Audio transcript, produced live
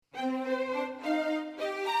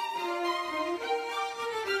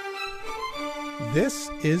This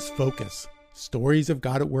is Focus, stories of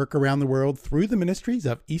God at work around the world through the ministries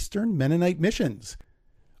of Eastern Mennonite Missions.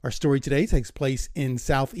 Our story today takes place in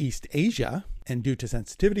Southeast Asia, and due to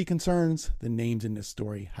sensitivity concerns, the names in this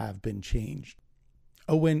story have been changed.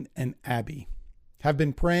 Owen and Abby have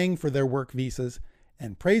been praying for their work visas,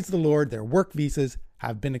 and praise the Lord, their work visas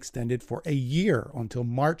have been extended for a year until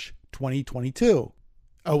March 2022.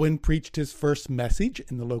 Owen preached his first message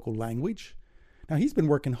in the local language. Now, he's been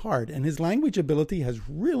working hard, and his language ability has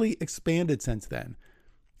really expanded since then.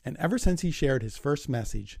 And ever since he shared his first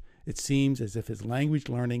message, it seems as if his language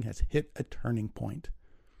learning has hit a turning point.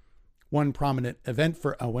 One prominent event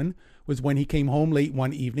for Owen was when he came home late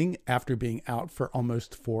one evening after being out for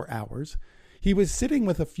almost 4 hours. He was sitting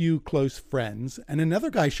with a few close friends, and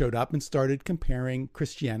another guy showed up and started comparing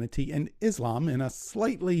Christianity and Islam in a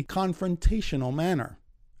slightly confrontational manner.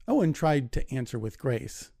 Owen tried to answer with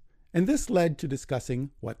grace, and this led to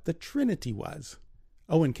discussing what the Trinity was.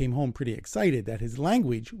 Owen came home pretty excited that his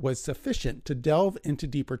language was sufficient to delve into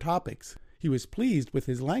deeper topics. He was pleased with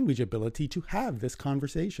his language ability to have this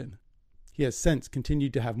conversation. He has since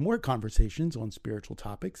continued to have more conversations on spiritual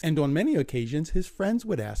topics, and on many occasions his friends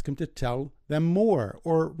would ask him to tell them more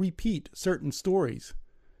or repeat certain stories.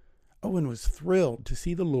 Owen was thrilled to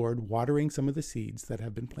see the Lord watering some of the seeds that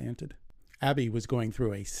have been planted. Abby was going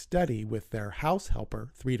through a study with their house helper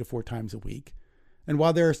 3 to 4 times a week, and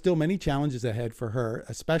while there are still many challenges ahead for her,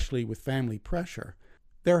 especially with family pressure,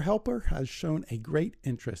 their helper has shown a great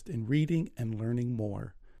interest in reading and learning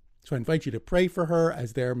more. So I invite you to pray for her,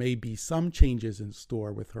 as there may be some changes in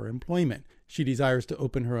store with her employment. She desires to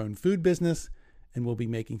open her own food business and will be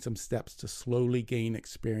making some steps to slowly gain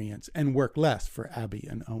experience and work less for Abby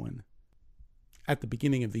and Owen. At the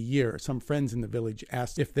beginning of the year, some friends in the village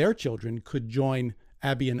asked if their children could join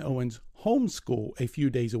Abby and Owen's homeschool a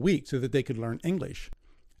few days a week so that they could learn English.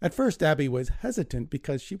 At first, Abby was hesitant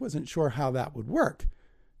because she wasn't sure how that would work.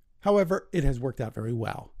 However, it has worked out very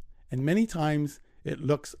well, and many times it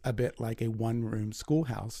looks a bit like a one-room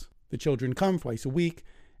schoolhouse. The children come twice a week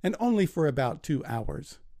and only for about 2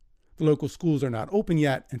 hours. The local schools are not open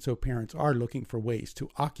yet, and so parents are looking for ways to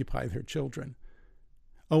occupy their children.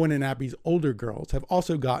 Owen and Abby's older girls have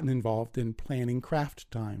also gotten involved in planning craft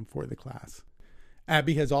time for the class.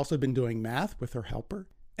 Abby has also been doing math with her helper,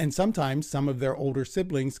 and sometimes some of their older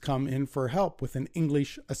siblings come in for help with an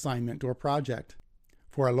English assignment or project.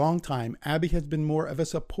 For a long time, Abby has been more of a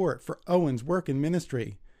support for Owen's work in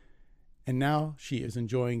ministry, and now she is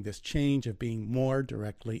enjoying this change of being more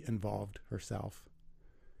directly involved herself.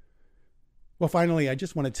 Well, finally, I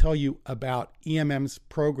just want to tell you about EMM's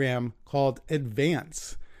program called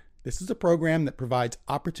Advance. This is a program that provides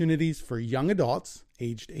opportunities for young adults,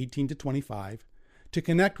 aged 18 to 25, to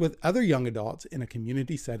connect with other young adults in a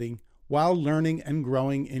community setting while learning and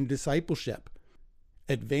growing in discipleship.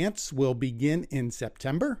 Advance will begin in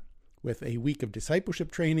September with a week of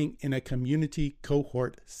discipleship training in a community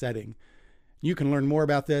cohort setting. You can learn more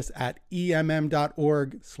about this at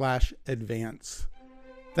emm.org/advance.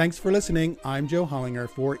 Thanks for listening. I'm Joe Hollinger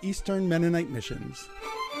for Eastern Mennonite Missions.